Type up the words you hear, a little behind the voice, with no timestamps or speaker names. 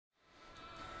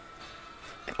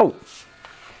Oh!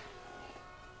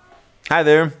 Hi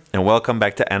there, and welcome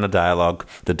back to Dialogue,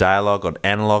 the dialogue on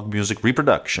analog music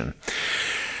reproduction.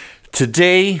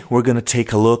 Today, we're going to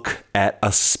take a look at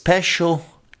a special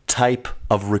type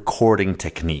of recording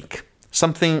technique.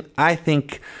 Something I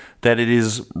think that it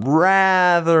is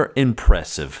rather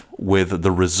impressive with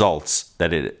the results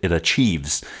that it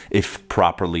achieves if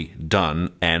properly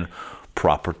done and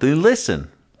properly listened.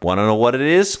 Want to know what it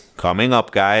is? Coming up,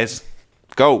 guys.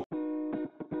 Go!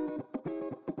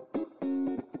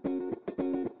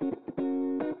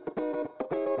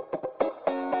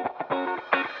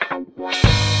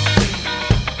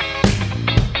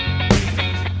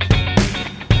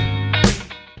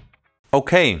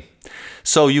 Okay,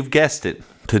 so you've guessed it.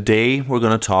 Today we're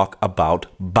going to talk about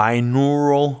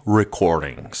binaural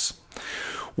recordings.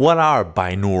 What are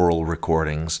binaural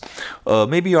recordings?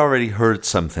 Maybe you already heard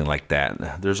something like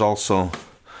that. There's also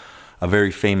a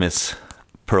very famous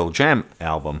Pearl Jam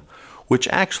album, which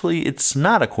actually it's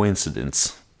not a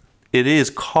coincidence. It is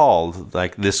called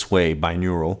like this way,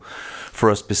 binaural, for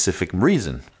a specific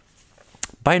reason.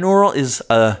 Binaural is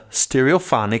a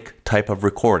stereophonic type of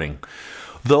recording,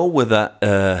 though with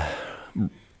a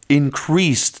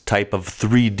increased type of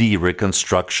 3D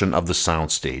reconstruction of the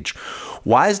soundstage.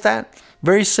 Why is that?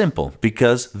 Very simple,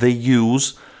 because they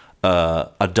use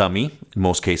a dummy, in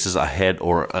most cases a head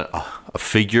or a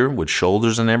figure with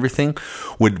shoulders and everything,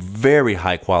 with very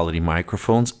high quality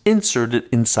microphones inserted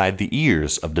inside the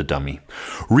ears of the dummy,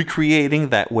 recreating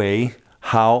that way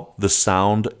how the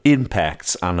sound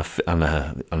impacts on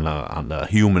a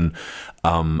human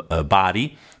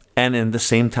body, and in the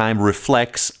same time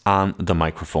reflects on the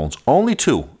microphones. Only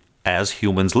two, as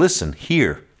humans listen,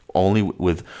 hear, only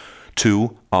with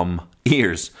two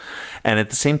ears. And at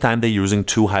the same time, they're using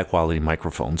two high-quality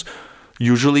microphones,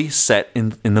 usually set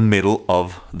in the middle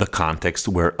of the context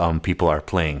where people are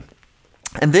playing.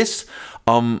 And this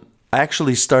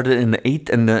actually started in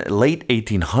the late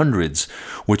 1800s,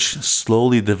 which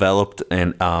slowly developed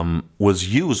and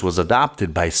was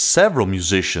adopted by several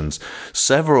musicians,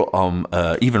 several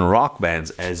even rock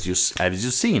bands, as you've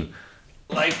seen,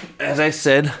 like, as I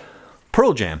said,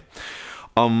 Pearl Jam.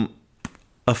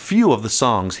 A few of the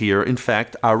songs here, in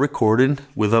fact, are recorded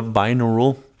with a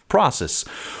binaural process.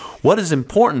 What is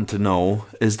important to know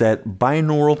is that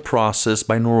binaural process,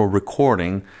 binaural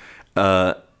recording,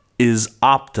 is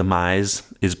optimized,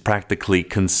 is practically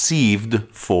conceived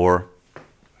for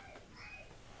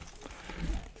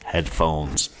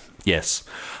headphones. Yes,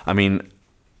 I mean,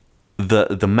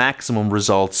 the maximum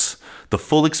results, the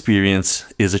full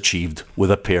experience is achieved with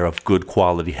a pair of good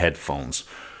quality headphones,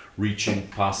 reaching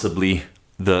possibly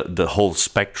the whole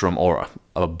spectrum or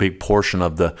a big portion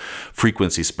of the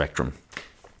frequency spectrum.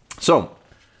 So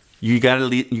we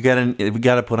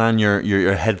gotta put on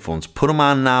your headphones. Put them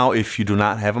on now if you do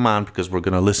not have them on, because we're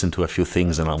gonna listen to a few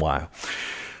things in a while.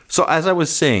 So as I was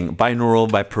saying, Binaural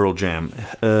by Pearl Jam.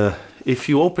 If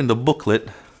you open the booklet,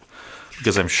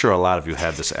 because I'm sure a lot of you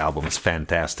have this album, it's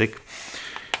fantastic.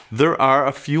 There are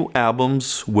a few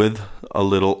albums with a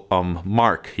little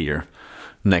mark here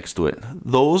next to it.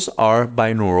 Those are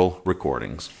binaural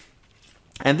recordings.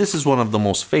 And this is one of the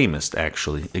most famous,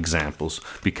 actually, examples,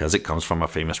 because it comes from a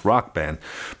famous rock band.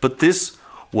 But this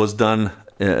was done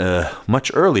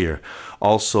much earlier.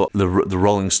 Also, the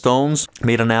Rolling Stones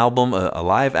made an album, a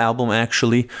live album,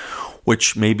 actually,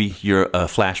 which maybe you're a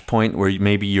flashpoint where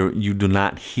maybe you do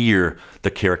not hear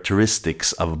the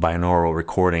characteristics of a binaural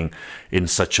recording in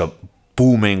such a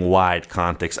booming, wide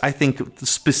context. I think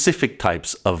specific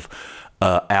types of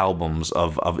albums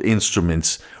of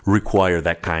instruments require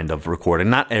that kind of recording.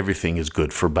 Not everything is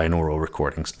good for binaural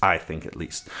recordings, I think, at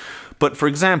least. But for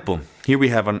example, here we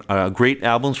have great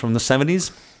albums from the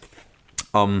 70s.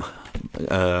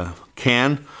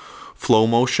 Can, Flow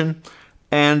Motion,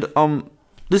 and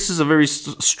this is a very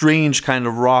strange kind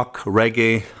of rock,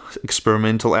 reggae,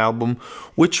 experimental album,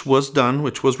 which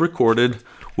was recorded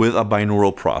with a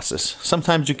binaural process.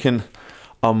 Sometimes you can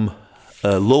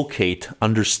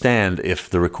understand if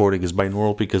the recording is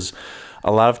binaural, because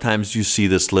a lot of times you see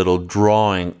this little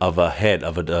drawing of a head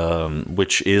of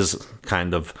which is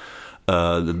kind of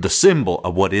the symbol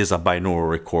of what is a binaural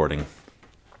recording.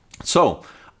 So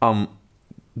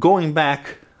going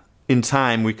back in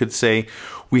time, we could say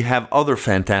we have other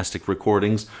fantastic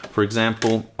recordings. For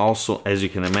example, also, as you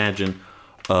can imagine,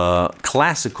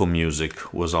 classical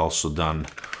music was also done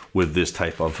with this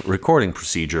type of recording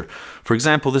procedure. For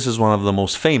example, this is one of the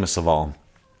most famous of all,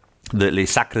 the Les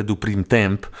Sacres du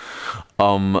Printemps,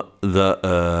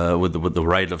 with the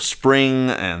Rite of Spring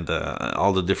and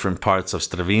all the different parts of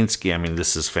Stravinsky. I mean,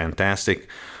 this is fantastic.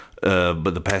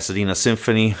 but the Pasadena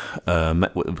Symphony,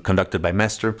 conducted by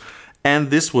Mester.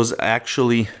 And this was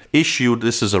actually issued,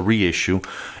 this is a reissue,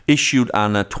 issued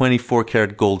on a 24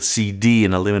 karat gold CD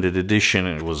in a limited edition.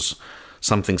 It was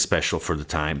something special for the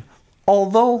time.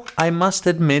 Although I must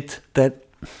admit that,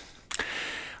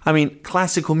 I mean,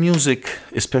 classical music,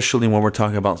 especially when we're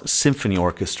talking about symphony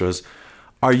orchestras,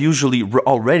 are usually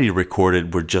already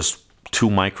recorded with just 2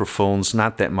 microphones,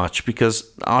 not that much,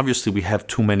 because obviously we have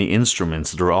too many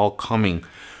instruments. They're all coming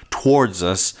towards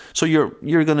us. So you're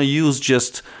going to use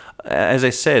just, as I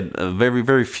said, very,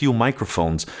 very few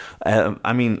microphones.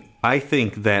 I mean, I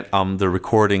think that the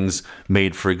recordings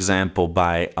made, for example,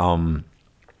 by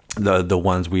the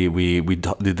ones we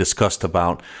discussed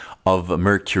about of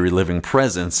Mercury Living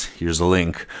Presence, here's a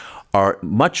link, are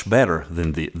much better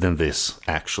than this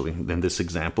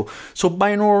example. So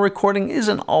binaural recording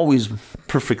isn't always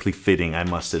perfectly fitting, I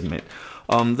must admit.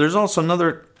 There's also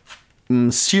another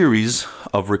series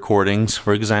of recordings,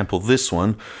 for example, this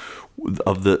one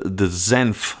of the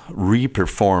Zenf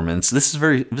re-performance. This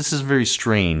is very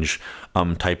strange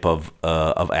type of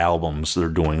albums they're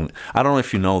doing. I don't know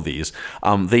if you know these.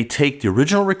 They take the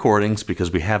original recordings,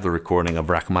 because we have the recording of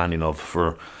Rachmaninoff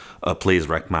for plays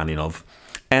Rachmaninoff,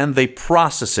 and they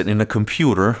process it in a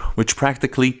computer, which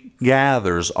practically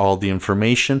gathers all the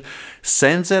information,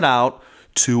 sends it out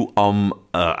to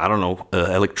I don't know,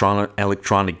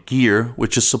 electronic gear,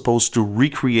 which is supposed to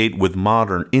recreate with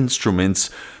modern instruments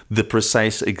the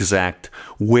precise exact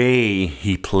way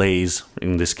he plays,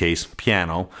 in this case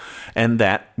piano, and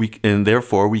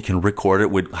therefore we can record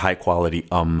it with high quality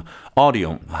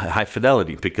audio, high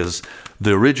fidelity, because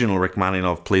the original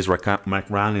Rachmaninoff plays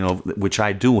Rachmaninoff, which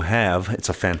I do have, it's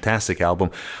a fantastic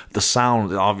album. The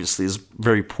sound obviously is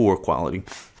very poor quality.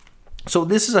 So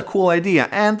this is a cool idea,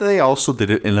 and they also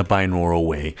did it in a binaural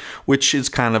way, which is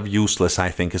kind of useless, I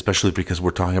think, especially because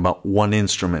we're talking about one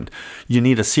instrument. You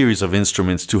need a series of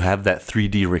instruments to have that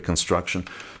 3D reconstruction.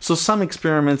 So some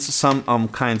experiments, some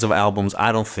kinds of albums,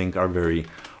 I don't think are very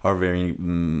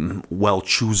well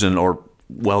chosen or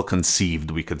well conceived,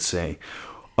 we could say.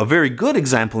 A very good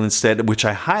example instead, which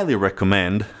I highly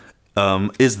recommend,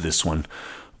 is this one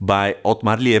by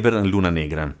Ottmar Lieber and Luna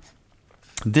Negra.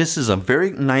 This is a very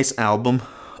nice album,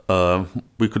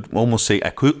 we could almost say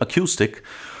acoustic,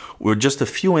 with just a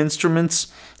few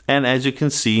instruments, and as you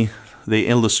can see, they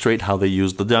illustrate how they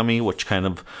used the dummy, which kind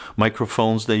of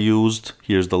microphones they used.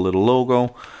 Here's the little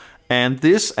logo. And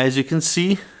this, as you can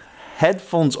see,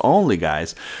 headphones only,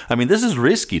 guys. I mean, this is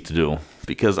risky to do,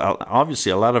 because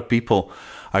obviously a lot of people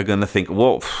are going to think,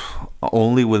 whoa,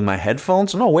 only with my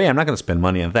headphones? No way, I'm not going to spend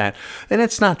money on that. And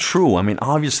it's not true. I mean,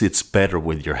 obviously it's better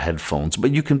with your headphones,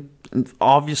 but you can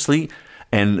obviously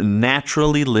and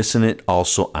naturally listen it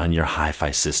also on your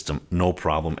hi-fi system. No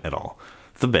problem at all.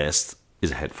 The best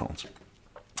is headphones.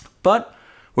 But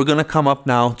we're going to come up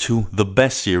now to the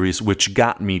best series, which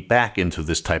got me back into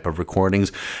this type of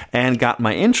recordings and got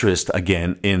my interest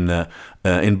again in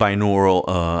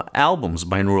binaural albums,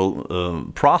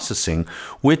 binaural processing,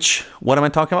 which, what am I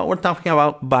talking about? We're talking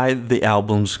about by the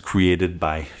albums created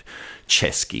by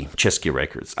Chesky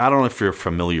Records. I don't know if you're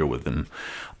familiar with them.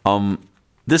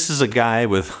 This is a guy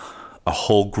with a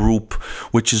whole group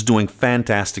which is doing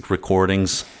fantastic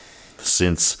recordings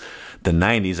since the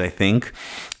 90s, I think.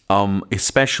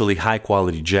 Especially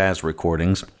high-quality jazz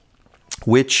recordings,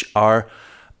 which are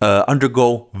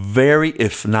undergo very,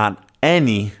 if not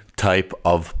any, type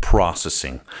of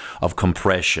processing, of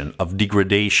compression, of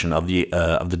degradation of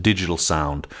the digital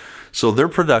sound. So their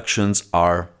productions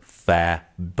are fabulous.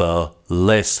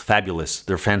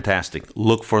 They're fantastic.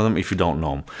 Look for them if you don't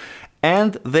know them.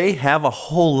 And they have a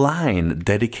whole line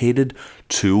dedicated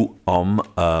to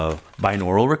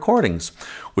binaural recordings,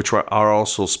 which are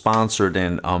also sponsored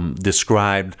and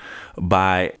described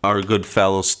by our good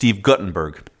fellow Steve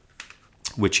Guttenberg,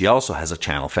 which he also has a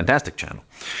channel, fantastic channel.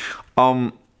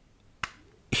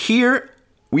 Here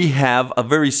we have a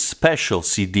very special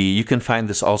CD. You can find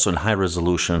this also in high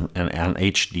resolution and on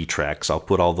HD tracks. I'll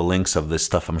put all the links of this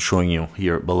stuff I'm showing you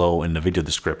here below in the video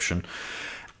description.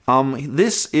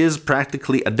 This is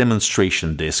practically a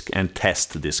demonstration disc and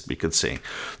test disc, we could say.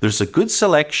 There's a good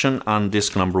selection on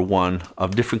disc number 1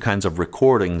 of different kinds of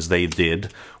recordings they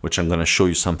did, which I'm going to show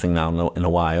you something now in a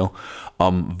while.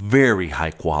 Very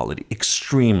high quality,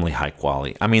 extremely high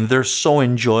quality. I mean, they're so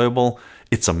enjoyable,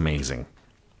 it's amazing.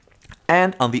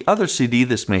 And on the other CD,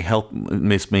 this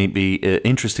may be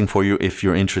interesting for you if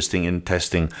you're interested in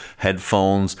testing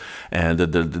headphones and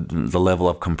the level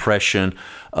of compression,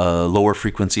 lower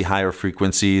frequency, higher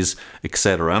frequencies,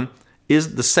 etc.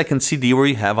 Is the second CD where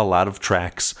you have a lot of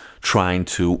tracks trying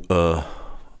to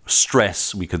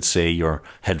stress, we could say, your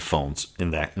headphones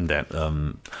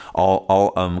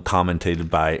all commentated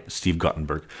by Steve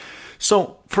Guttenberg.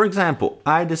 So, for example,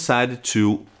 I decided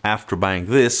to, after buying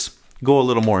this, go a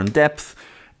little more in depth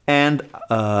and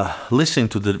listening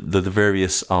to the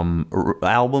various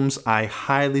albums. I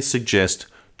highly suggest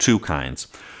two kinds.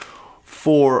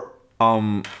 For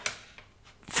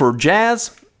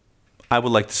jazz, I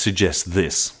would like to suggest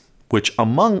this, which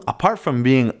apart from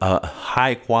being a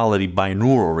high quality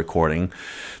binaural recording,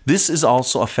 this is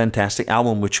also a fantastic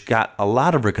album which got a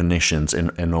lot of recognitions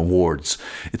and awards.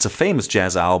 It's a famous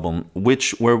jazz album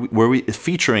where we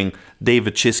featuring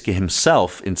David Chesky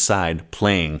himself inside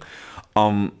playing.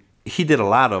 He did a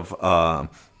lot of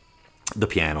the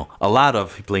piano.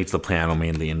 He plays the piano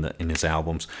mainly in his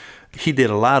albums. He did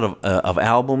a lot of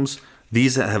albums.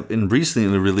 These have been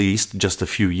recently released just a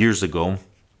few years ago,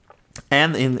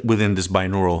 and within this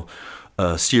binaural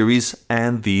series,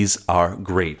 and these are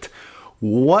great.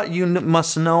 What you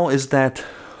must know is that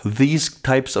these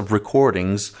types of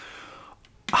recordings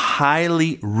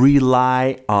highly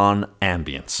rely on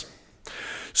ambience.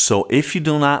 So if you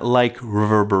do not like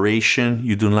reverberation,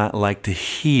 you do not like to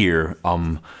hear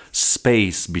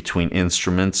space between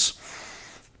instruments,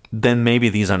 then maybe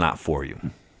these are not for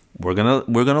you. We're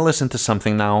gonna listen to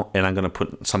something now, and I'm gonna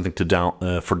put something for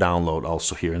download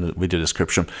also here in the video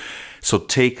description. So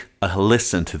take a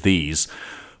listen to these.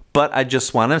 But I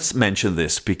just want to mention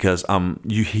this because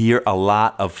you hear a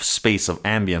lot of space, of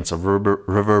ambience, of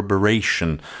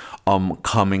reverberation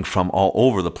coming from all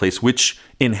over the place, which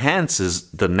enhances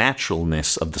the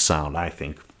naturalness of the sound, I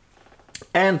think.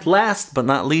 And last but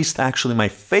not least, actually my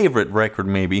favorite record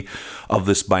maybe of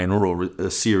this binaural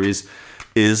series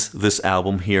is this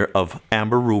album here of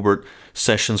Amber Rubarth,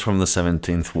 Sessions from the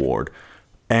 17th Ward.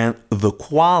 And the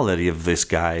quality of this,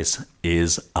 guys,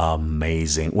 is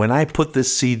amazing. When I put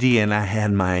this CD and I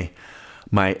had my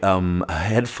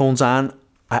headphones on,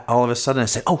 all of a sudden I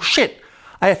said, "Oh shit!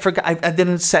 I forgot. I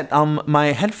didn't set my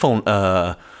headphone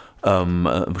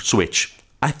switch.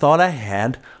 I thought I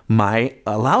had my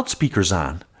loudspeakers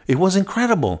on." It was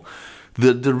incredible.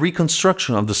 The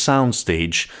reconstruction of the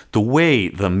soundstage, the way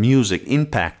the music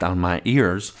impact on my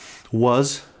ears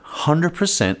was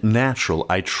 100% natural.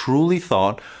 I truly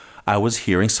thought I was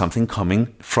hearing something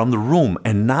coming from the room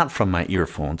and not from my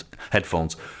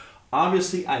headphones.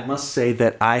 Obviously, I must say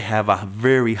that I have a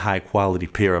very high quality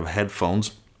pair of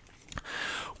headphones,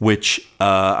 which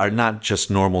are not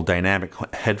just normal dynamic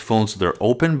headphones. They're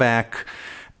open back,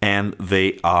 and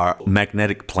they are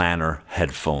magnetic planar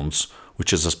headphones,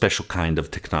 which is a special kind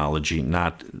of technology,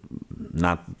 not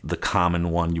the common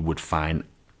one you would find,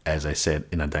 as I said,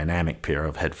 in a dynamic pair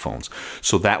of headphones.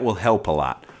 So that will help a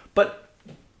lot. But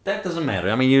that doesn't matter.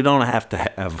 I mean, you don't have to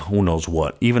have who knows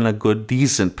what. Even a good,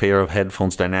 decent pair of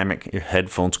headphones, dynamic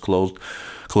headphones, closed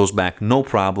back, no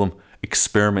problem.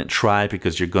 Experiment, try,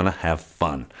 because you're going to have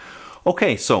fun.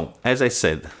 Okay, so as I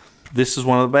said, this is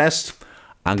one of the best.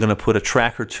 I'm going to put a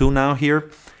track or two now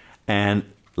here, and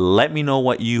let me know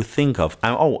what you think of.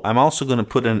 I'm also going to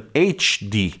put an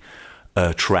HD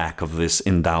track of this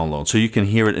in download, so you can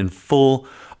hear it in full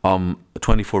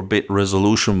 24-bit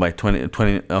resolution by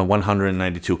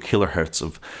 192 kilohertz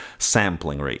of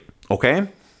sampling rate. Okay,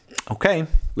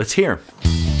 let's hear.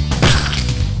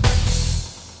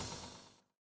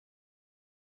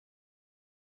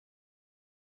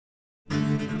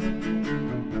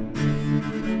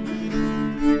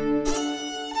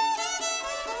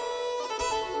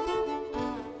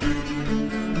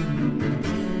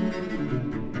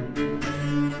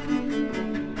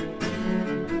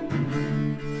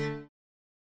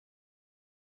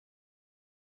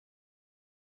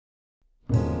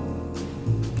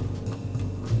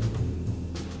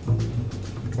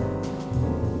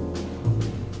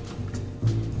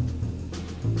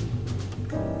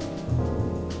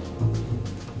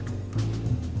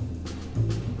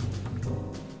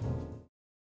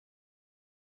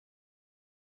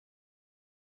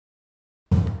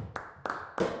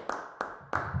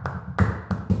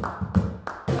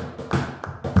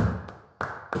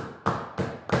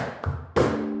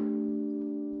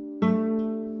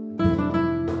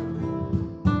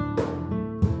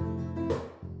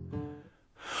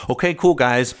 Okay, cool,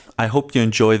 guys. I hope you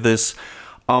enjoy this.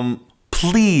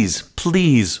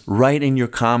 Please write in your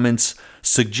comments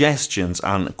suggestions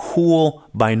on cool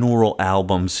binaural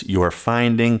albums you are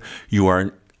finding,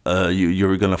 you're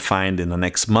gonna find in the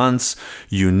next months,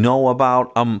 you know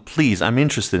about. Please, I'm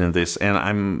interested in this, and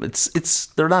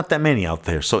there are not that many out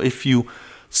there. So if you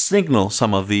signal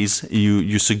some of these,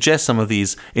 you suggest some of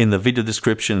these in the video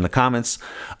description, in the comments,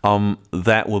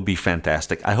 that will be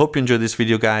fantastic. I hope you enjoyed this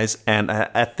video, guys. And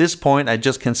at this point, I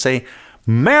just can say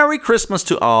Merry Christmas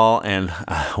to all, and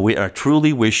we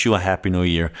truly wish you a Happy New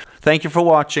Year. Thank you for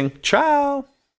watching. Ciao!